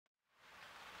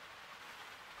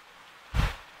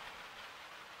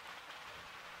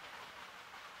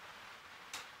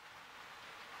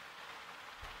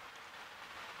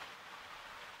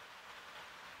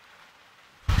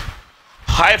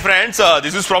Hi friends,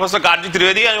 this is professor Kartik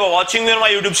Trivedi and you are watching me on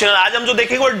my YouTube channel. आज हम जो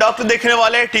देखेंगे वो डक्ट देखने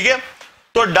वाले हैं, ठीक है।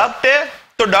 तो डक्ट है,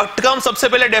 तो डक्ट का हम सबसे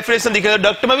पहले डेफिनेशन देखेंगे।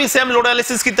 डक्ट में भी सेम लोड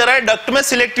एनालिसिस की तरह है, डक्ट में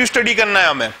सिलेक्टिव स्टडी करना है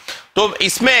हमें। तो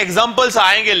इसमें एग्जांपल्स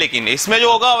आएंगे, लेकिन इसमें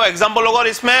जो होगा वो एग्जांपल होगा और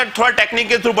इसमें थोड़ा टेक्निक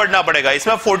के थ्रू पढ़ना पड़ेगा।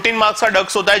 इसमें 14 मार्क्स का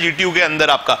डक्ट होता है जीटीयू के अंदर,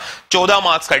 आपका 14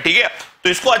 मार्क्स का, ठीक है। तो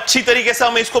इसको अच्छी तरीके से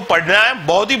हमें इसको पढ़ना है,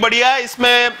 बहुत ही बढ़िया है।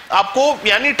 इसमें आपको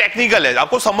यानी टेक्निकल है,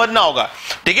 आपको समझना होगा,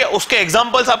 ठीक है। उसके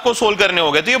एग्जांपल्स आपको सोल्व करने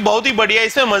होंगे, तो ये बहुत ही बढ़िया है,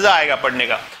 इसमें मजा आएगा पढ़ने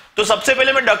का। तो सबसे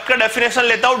पहले मैं डक्ट का डेफिनेशन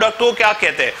लेता हूं। डक्ट को क्या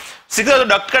कहते हैं, सीखा। तो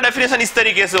डक्ट का डेफिनेशन इस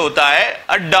तरीके से होता है,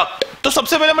 अ डक्ट। तो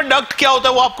सबसे पहले मैं डक्ट क्या होता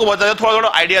है वो आपको बता देता हूं, थोड़ा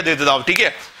थोड़ा आइडिया दे देता हूं, ठीक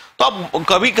है। तो आप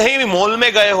कभी कहीं भी मॉल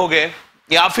में गए होंगे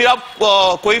या फिर आप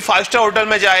कोई 5 स्टार होटल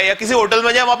में जाए या किसी होटल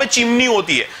में जाए, वहां पे चिमनी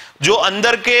होती है जो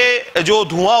अंदर के जो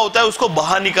धुआं होता है उसको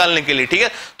बाहर निकालने के लिए, ठीक है।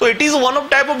 तो it is one of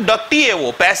type of duct ही है,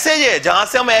 वो पैसेज है जहां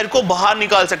से हम एयर को बाहर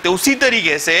निकाल सकते हैं। उसी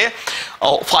तरीके से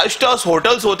 5 स्टार्स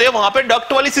होटल्स होते हैं, वहां पे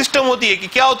डक्ट वाली सिस्टम होती है कि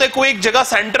क्या होता है, कोई एक जगह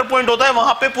सेंटर पॉइंट होता है,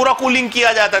 वहां पे पूरा कूलिंग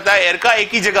किया जाता है एयर का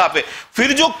एक ही जगह पे।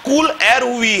 फिर जो कूल एयर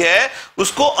हुई है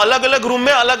उसको अलग अलग रूम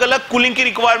में अलग अलग कूलिंग की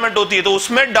रिक्वायरमेंट होती है, तो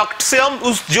उसमें डक्ट से हम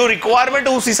उस जो रिक्वायरमेंट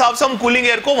है उस हिसाब से हम कूलिंग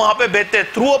एयर को वहां पे भेजते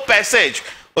हैं थ्रू अ पैसेज।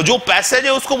 और जो पैसेज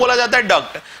है उसको बोला जाता है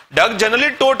डक्ट। डक्ट जनरली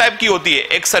 2 टाइप की होती है,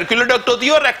 एक सर्कुलर डक्ट होती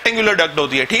है और रेक्टेंगुलर डक्ट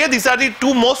होती है, ठीक है। This are the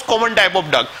 2 most common type of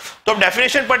duct. तो अब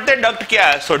डेफिनेशन पढ़ते हैं, डक्ट क्या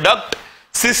है। सो duct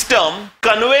system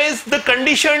conveys the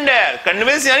conditioned air.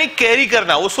 Conveys यानी कैरी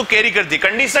करना, उसको कैरी करती है।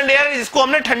 कंडीशनड एयर जिसको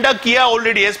हमने ठंडा किया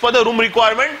already as per the room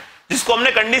requirement, जिसको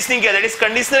हमने कंडीशनिंग किया, दैट इज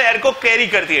कंडीशनर एयर को कैरी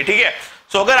करती है, ठीक है।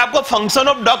 सो अगर आपको फंक्शन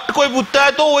ऑफ डक्ट कोई पूछता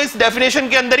है तो वो इस डेफिनेशन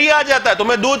के अंदर ही आ जाता है। तो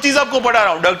मैं 2 चीज आपको पढ़ा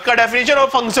रहा हूं, डक्ट का डेफिनेशन और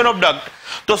फंक्शन ऑफ डक्ट।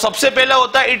 तो सबसे पहला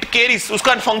होता है इट कैरीज,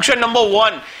 उसका function number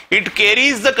 1, it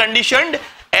carries the conditioned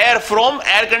air from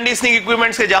air conditioning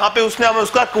equipments के, जहां पे उसने हमें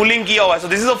उसका कूलिंग किया हुआ है। So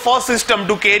this is the first system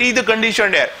to carry the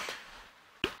conditioned air.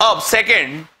 अब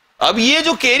सेकंड, अब ये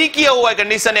जो कैरी किया हुआ है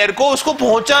कंडीशन एयर को, उसको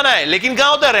पहुंचाना है, लेकिन क्या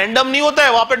होता है, रैंडम नहीं होता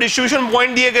है, वहां पे डिस्ट्रीब्यूशन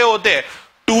पॉइंट दिए गए होते हैं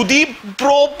to the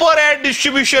proper air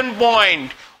distribution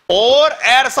point और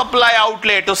एयर सप्लाई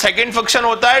आउटलेट। तो सेकंड फंक्शन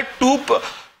होता है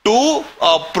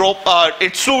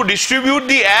it's to distribute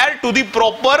the air to the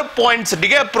proper points,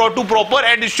 ठीक है। To proper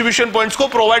air distribution points को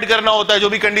प्रोवाइड करना होता है, जो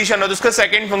भी कंडीशन होता है उसका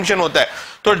सेकंड फंक्शन होता है।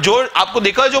 तो जो आपको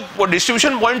देखा, जो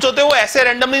डिस्ट्रीब्यूशन पॉइंट्स होते हैं वो ऐसे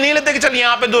रैंडमली नहीं लेते कि चल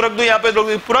यहाँ पे 2 रख दो, यहाँ पे 2 रख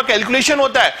दो, पूरा कैलकुलेशन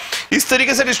होता है। इस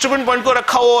तरीके से डिस्ट्रीब्यूशन पॉइंट को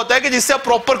रखा हुआ होता है कि जिससे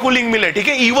प्रॉपर कूलिंग मिले, ठीक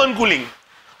है, इवन कूलिंग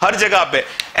हर जगह पे।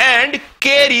 And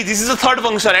carry, this is the third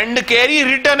function, and carry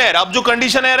return air. अब जो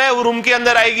कंडीशन एयर है वो रूम के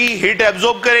अंदर आएगी, हीट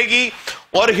एब्जॉर्ब करेगी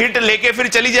और हीट लेके फिर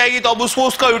चली जाएगी। तो अब उसको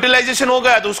उसका यूटिलाइजेशन हो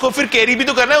गया, तो उसको फिर कैरी भी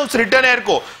तो करना है उस रिटर्न एयर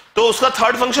को। तो उसका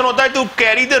थर्ड फंक्शन होता है to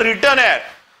carry the return air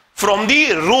from the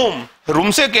room.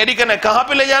 Room से कैरी करना है, कहां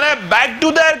पे ले जाना है, back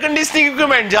to the air conditioning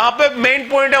equipment, जहां पे मेन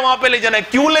पॉइंट है वहां पे ले जाना है।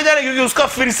 क्यों ले जाना है, क्योंकि उसका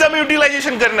फिर से हमें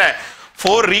यूटिलाइजेशन करना है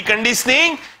for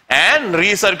reconditioning and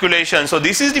recirculation. So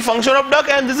this is the function of duct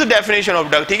and this is the definition of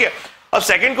duct, ठीक है। अब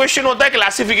सेकंड क्वेश्चन होता है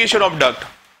क्लासिफिकेशन ऑफ डक्ट।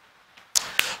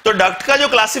 तो डक्ट का जो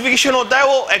क्लासिफिकेशन होता है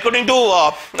वो according to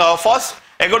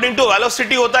first according to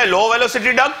velocity होता है, लो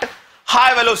velocity duct,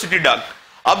 high velocity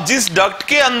duct. अब जिस डक्ट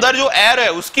के अंदर जो एयर है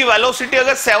उसकी वेलोसिटी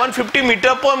अगर 750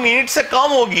 मीटर पर मिनट से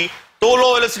कम होगी तो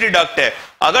लो वेलोसिटी डक्ट है।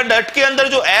 अगर डक्ट के अंदर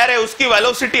जो एयर है उसकी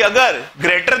वेलोसिटी अगर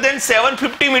ग्रेटर देन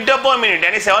 750 मीटर पर मिनट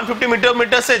यानी 750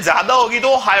 मीटर से ज्यादा होगी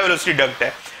तो हाई वेलोसिटी डक्ट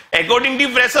है। अकॉर्डिंग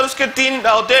टू प्रेशर उसके 3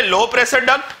 होते हैं, low pressure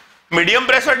duct, medium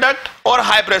pressure duct और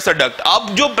हाई प्रेशर डक्ट। अब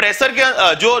जो प्रेशर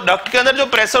के जो डक्ट के अंदर जो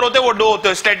प्रेशर होते हैं वो 2 होते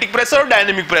हैं, स्टैटिक प्रेशर और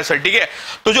डायनेमिक प्रेशर, ठीक है।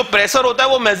 तो जो प्रेशर होता है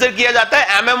वो मेजर किया जाता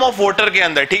है एमएम ऑफ वाटर के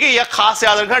अंदर, ठीक है। यह खास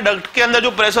याद रखना, डक्ट के अंदर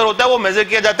जो प्रेशर होता है वो मेजर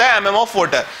किया जाता है एमएम ऑफ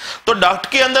वाटर। तो डक्ट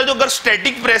के अंदर जो अगर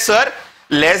static pressure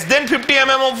less than 50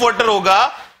 mm of water होगा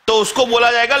तो उसको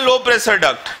बोला जाएगा लो प्रेशर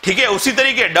डक्ट, ठीक है। उसी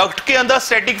तरीके डक्ट के अंदर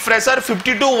static pressure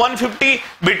 50 to 150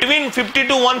 between 50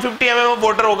 to 150 mm of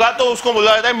water होगा तो उसको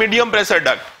बोला जाता है मीडियम प्रेशर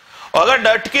डक्ट। अगर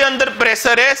डक्ट के अंदर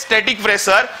प्रेशर है स्टैटिक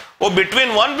प्रेशर वो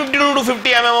between 150 to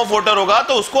 50 mm of water होगा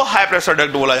तो उसको हाई प्रेशर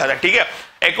डक्ट बोला जाता है, ठीक है।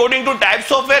 According two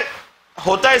types of air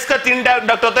होता है, इसका 3 टाइप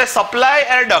डक्ट होता है। Supply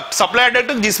air duct, supply air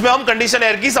duct जिसमें हम कंडीशन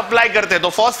एयर की सप्लाई करते हैं, तो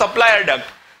first supply air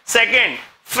duct. Second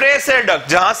fresh air duct,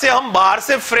 जहां से हम बाहर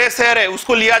से फ्रेश एयर है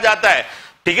उसको लिया जाता है,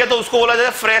 ठीक है, तो उसको बोला जाता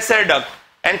है fresh air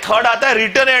duct. And third आता है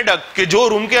रिटर्न एयर डक्ट, कि जो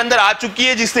रूम के अंदर आ चुकी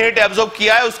है जिसने हीट एब्जॉर्ब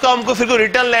किया है उसका हमको फिर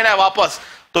रिटर्न लेना है वापस,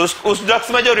 तो उस डक्ट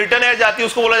में जो रिटर्न एयर जाती है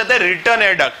उसको बोला जाता है रिटर्न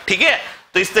एयर डक्ट, ठीक है।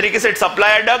 तो इस तरीके से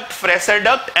supply air duct, fresh air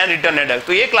duct and return air duct.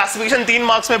 तो ये क्लासिफिकेशन 3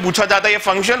 मार्क्स में पूछा जाता है, ये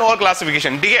फंक्शन और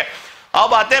क्लासिफिकेशन, ठीक है।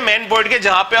 अब आते हैं मेन पॉइंट के,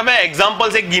 जहां पे हमें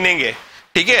एग्जांपल्स एक गिनेंगे,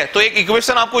 ठीक है। तो एक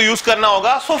इक्वेशन आपको यूज करना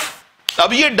होगा। सो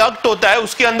अब ये डक्ट होता है,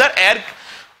 उसके अंदर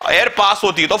एयर पास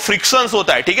होती है तो फ्रिक्शन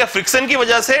होता है, ठीक है। फ्रिक्शन की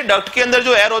वजह से डक्ट के अंदर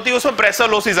जो एयर होती है उसमें प्रेशर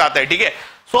लॉसेस आता है, ठीक है।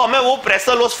 सो हमें वो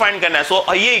प्रेशर लॉस फाइंड करना है।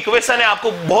 सो ये इक्वेशन है,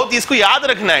 आपको बहुत इसको याद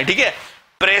रखना है, ठीक है।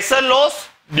 Pressure loss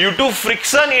due to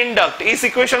friction in duct, इस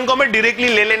इक्वेशन को हमें डायरेक्टली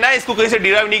ले लेना है, इसको कहीं से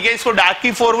डिराइव नहीं किया। इसको डार्क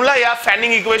की फॉर्मूला या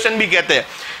फैनिंग इक्वेशन भी कहते हैं,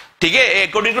 ठीक है।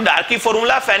 अकॉर्डिंग टू डार्क की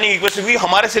फॉर्मूला फैनिंग इक्वेशन, क्योंकि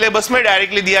हमारे सिलेबस में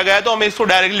डायरेक्टली दिया गया है तो हमें इसको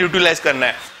डायरेक्टली यूटिलाइज करना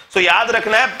है। सो याद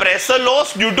रखना है pressure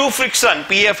loss due to friction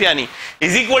PF यानी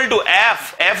इज इक्वल टू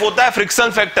एफ होता है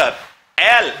friction factor,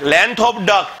 L length of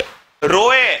duct,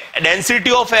 row A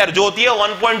density of air जो होती है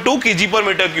 1.2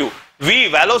 kg/m3, we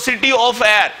velocity of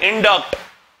air in duct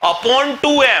upon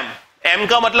 2m, m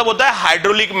का मतलब होता है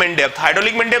hydraulic mean depth.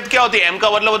 Hydraulic mean depth क्या होती है? m का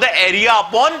मतलब होता है एरिया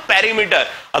अपॉन पेरीमीटर।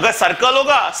 अगर सर्कल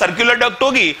होगा, सर्कुलर डक्ट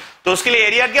होगी, तो उसके लिए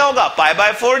एरिया क्या होगा?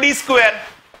 π/4d²,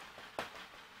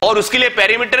 और उसके लिए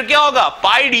पेरीमीटर क्या होगा?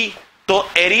 πd। तो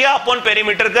एरिया अपॉन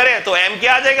पेरीमीटर करें तो m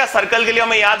क्या आ जाएगा? सर्कल के लिए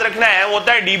हमें याद रखना है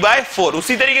होता है d/4।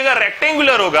 उसी तरीके अगर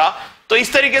रेक्टेंगुलर होगा तो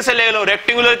इस तरीके से ले लो,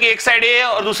 रेक्टेंगुलर की एक साइड a है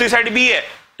और दूसरी साइड b है,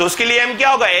 तो उसके लिए m क्या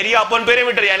होगा? एरिया अपॉन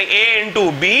पेरीमीटर यानी a into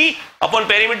B upon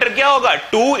perimeter क्या होगा?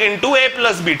 2 इंटू a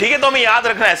प्लस बी, ठीक है। तो हमें याद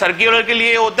रखना है सर्कुलर के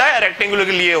लिए होता है, रेक्टेंगुलर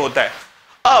के लिए होता है।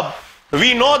 अब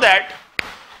we know that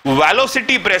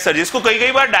velocity pressure, जिसको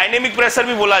कई बार डायनेमिक प्रेशर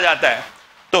भी बोला जाता है,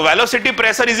 तो velocity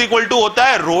pressure is equal to होता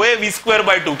है रो ए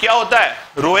v²/2। क्या होता है?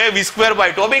 रो ए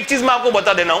v²/2। अब एक चीज मैं आपको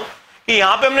बता देना हूं कि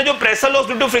यहां पे हमने जो pressure loss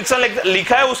due to friction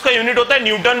लिखा है उसका यूनिट होता है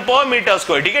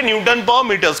न्यूटन/मीटर², ठीक है,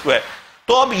 न्यूटन/मीटर²।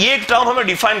 तो अब ये एक टर्म हमें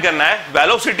डिफाइन करना है,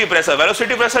 वेलोसिटी प्रेशर।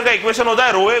 वेलोसिटी प्रेशर का इक्वेशन होता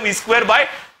है रो ए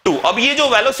v²/2। अब ये जो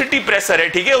वेलोसिटी प्रेशर है,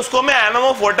 ठीक है, उसको हमें mm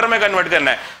ऑफ वाटर में कन्वर्ट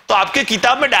करना है। तो आपके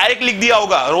किताब में डायरेक्ट लिख दिया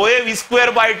होगा रो ए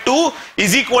v²/2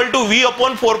 is equal to v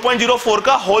upon 4.04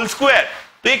 का होल स्क्वायर।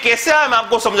 तो ये कैसे आया मैं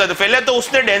आपको समझा दूं। पहले तो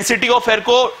उसने डेंसिटी ऑफ एयर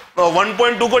को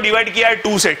 1.2 को डिवाइड किया है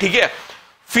 2 से, ठीक है,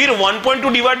 फिर 1.2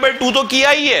 डिवाइड बाई 2 तो किया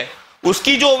ही है,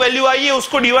 उसकी जो वैल्यू आई है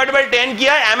उसको डिवाइड बाय 10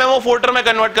 किया है mm ऑफ वाटर में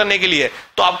कन्वर्ट करने के लिए।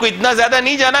 तो आपको इतना ज्यादा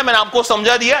नहीं जाना है, मैंने आपको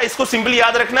समझा दिया। इसको सिंपली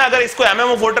याद रखना है, अगर इसको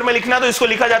mm ऑफ वाटर में लिखना है तो इसको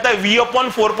लिखा जाता है v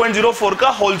अपॉन 4.04 का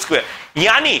होल स्क्वायर।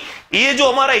 यानी ये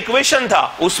जो हमारा इक्वेशन था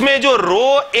उसमें जो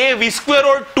रो ए v²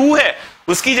 और 2 है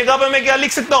उसकी जगह पे मैं क्या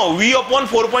लिख सकता हूं? v अपॉन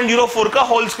 4.04 का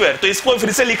होल स्क्वायर। तो इसको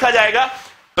फिर से लिखा जाएगा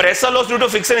pressure loss due to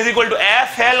friction is equal to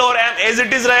F L और m एज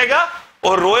इट इज रहेगा,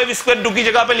 और रो ए v² 2 की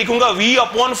जगह पे लिखूंगा v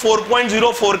अपॉन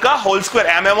 4.04 का whole square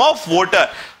mm of water.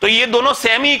 तो ये दोनों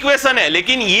सेम ही इक्वेशन है,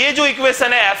 लेकिन ये जो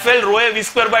इक्वेशन है एफ एल रो ए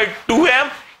v²/2m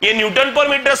ये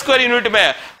न्यूटन/मीटर² यूनिट में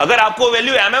है। अगर आपको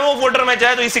वैल्यू mm ऑफ वाटर में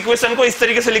चाहे तो इस इक्वेशन को इस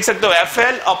तरीके से लिख सकते हो F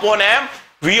L upon m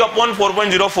v upon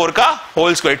 4.04 का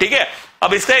होल स्क्वायर, ठीक है।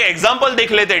 अब इसका एक एग्जाम्पल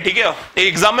देख लेते हैं, ठीक है,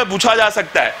 एग्जाम में पूछा जा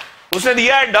सकता है। उसने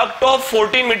दिया है duct of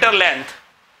 14 metre length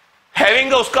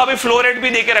having, उसका भी फ्लो रेट भी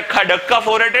देके रखा है, डक्ट का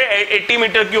फ्लो रेट है 80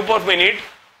 मीटर क्यूब पर मिनट,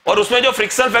 और उसमें जो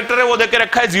फ्रिक्शन फैक्टर है वो देके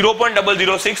रखा है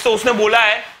 0.006। तो उसने बोला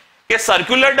है कि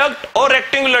सर्कुलर डक्ट और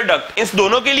रेक्टेंगुलर डक्ट इस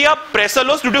दोनों के लिए आप pressure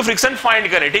loss due to friction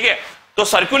find करें, ठीक है। तो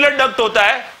सर्कुलर डक्ट होता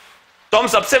है, तो हम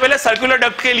सबसे पहले सर्कुलर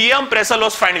डक्ट के लिए हम प्रेशर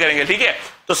लॉस फाइंड करेंगे, ठीक है।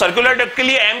 तो सर्कुलर डक्ट के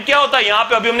लिए m क्या होता है? यहाँ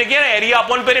पे अभी हमने किया ना area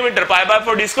upon perimeter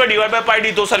π/4d² divide by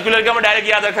πd। तो सर्कुलर का हमें डायरेक्ट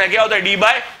याद रखना है क्या होता है?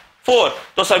 d/4।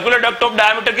 तो सर्कुलर डक्ट ऑफ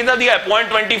डायमीटर कितना दिया है?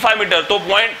 0.25 मीटर। तो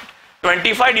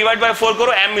 0.25 डिवाइड बाय 4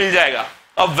 करो, m मिल जाएगा।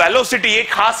 अब वेलोसिटी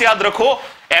एक खास याद रखो,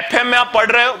 एफएम में आप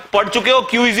पढ़ चुके हो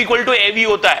q is equal to av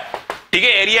होता है, ठीक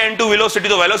है, एरिया इंटू वेलोसिटी।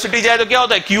 तो वेलोसिटी जाए तो क्या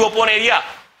होता है? q upon area.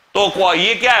 तो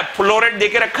ये क्या है? फ्लो रेट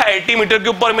देके रखा है 80 मीटर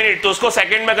क्यूब पर मिनट, तो उसको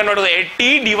सेकंड में कन्वर्ट होता है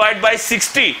 80 divide by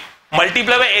 60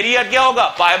 multiply by area क्या होगा?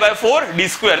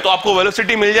 π/4d²। तो आपको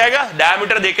वेलोसिटी मिल जाएगा,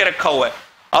 डायमीटर देके रखा हुआ है।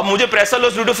 अब मुझे pressure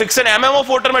loss due to friction mm of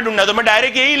water में ढूंढना है, तो मैं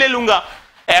डायरेक्ट यही ले लूंगा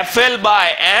FL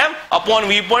bye m upon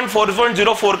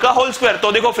v.4.04 का होल स्क्वायर।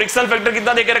 तो देखो फ्रिक्शन फैक्टर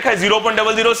कितना देके रखा है?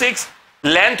 0.006।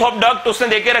 लेंथ ऑफ डक्ट उसने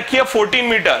देके रखी है 14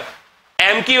 मीटर,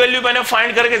 m की वैल्यू मैंने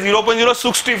फाइंड करके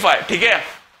 0.065, ठीक है।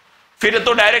 फिर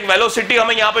तो डायरेक्ट वेलोसिटी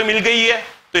हमें यहाँ पे मिल गई है,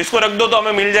 तो इसको रख दो तो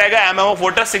हमें मिल जाएगा mm of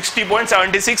water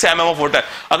 60.76 mm of water.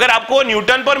 अगर आपको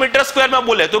न्यूटन/मीटर² में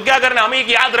बोले तो क्या करना है? हमें एक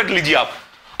याद रख लीजिए आप,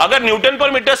 अगर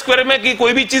न्यूटन/मीटर² में की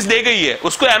कोई भी चीज दे गई है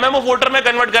उसको mm ऑफ वाटर में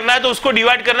कन्वर्ट करना है तो उसको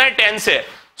डिवाइड करना है 10 से।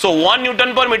 सो 1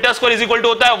 न्यूटन/मीटर² इज इक्वल टू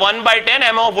होता है 1/10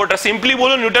 mm ऑफ वाटर। सिंपली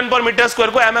बोलो न्यूटन/मीटर²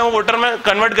 को mm ऑफ वाटर में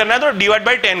कन्वर्ट करना है तो डिवाइड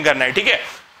बाय 10 करना है, ठीक है।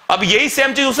 अब यही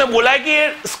सेम चीज उसने बोला है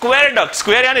कि स्क्वायर डक्ट,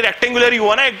 स्क्वायर यानी रेक्टेंगुलर ही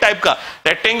हुआ ना एक टाइप का,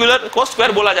 रेक्टेंगुलर को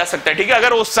स्क्वायर बोला जा सकता है, ठीक है,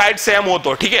 अगर उस साइड सेम हो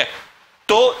तो, ठीक है।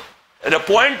 तो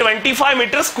 0.25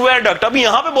 मीटर स्क्वायर डक्ट। अब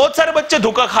यहाँ पे बहुत सारे बच्चे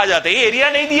धोखा खा जाते हैं, एरिया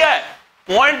नहीं दिया है,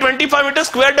 0.25 मीटर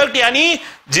स्क्वायर डक्ट यानी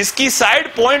जिसकी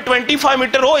साइड 0.25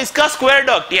 मीटर हो इसका स्क्वायर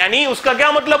डक्ट। यानी उसका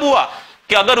क्या मतलब हुआ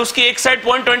कि अगर उसकी एक साइड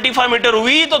 0.25 मीटर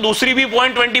हुई तो दूसरी भी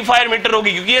 0.25 मीटर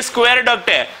होगी, क्योंकि ये स्क्वायर डक्ट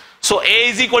है। सो a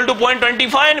is equal to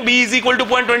 0.25 and b is equal to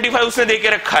 0.25 उसने देके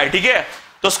रखा है, ठीक है।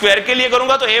 तो स्क्वायर के लिए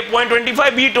करूंगा तो a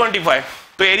 0.25 b 25,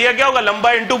 तो एरिया क्या होगा,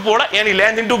 लंबाई इंटू पौड़ा यानी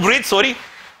लेंथ इंटू ब्रीथ, सॉरी।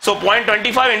 सो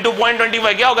 0.25 इंटू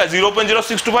 0.25 क्या होगा,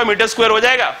 0.0625 मीटर स्क्वायर हो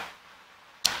जाएगा।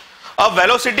 अब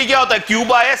वेलोसिटी क्या होता है,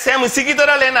 क्यूब आया, सेम इसी की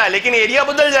तरह लेना है, लेकिन एरिया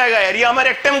बदल जाएगा। एरिया हमें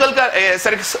रेक्टेंगल का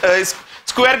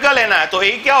स्क्वायर का लेना है, तो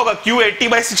ए क्या होगा, क्यू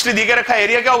 80/60 दी के रखा है,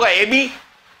 एरिया क्या होगा ए बी,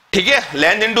 ठीक है,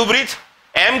 लेंथ इंटू ब्रीथ।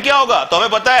 एम क्या होगा, तो हमें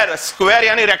पता है स्क्वायर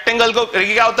यानी रेक्टेंगल को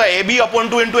क्या होता है, A B upon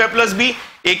 2 into A plus B,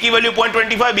 ए की वैल्यू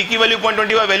 0.25, बी की वैल्यू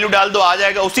 0.25, वैल्यू डाल दो, आ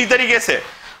जाएगा। उसी तरीके से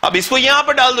अब इसको यहां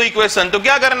पर डाल दो इक्वेशन, तो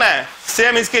क्या करना है,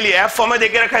 सेम इसके लिए एफ हमें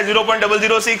देके रखा है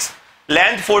 0.006,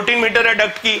 लेंथ 14 मीटर है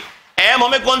डक्ट की। एम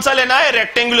हमें कौन सा लेना है,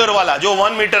 रेक्टेंगुलर वाला जो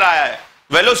 1 मीटर आया है।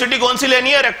 वेलोसिटी कौन सी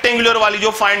लेनी है, रेक्टेंगुलर वाली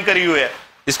जो फाइंड करी हुई है।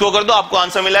 इसको कर दो, आपको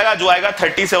आंसर मिलेगा जो आएगा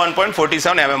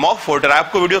 37.47 mm ऑफ वाटर।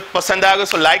 आपको वीडियो पसंद आएगा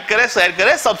तो लाइक करें, शेयर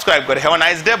करें, सब्सक्राइब करें। Have a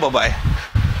nice day, bye bye.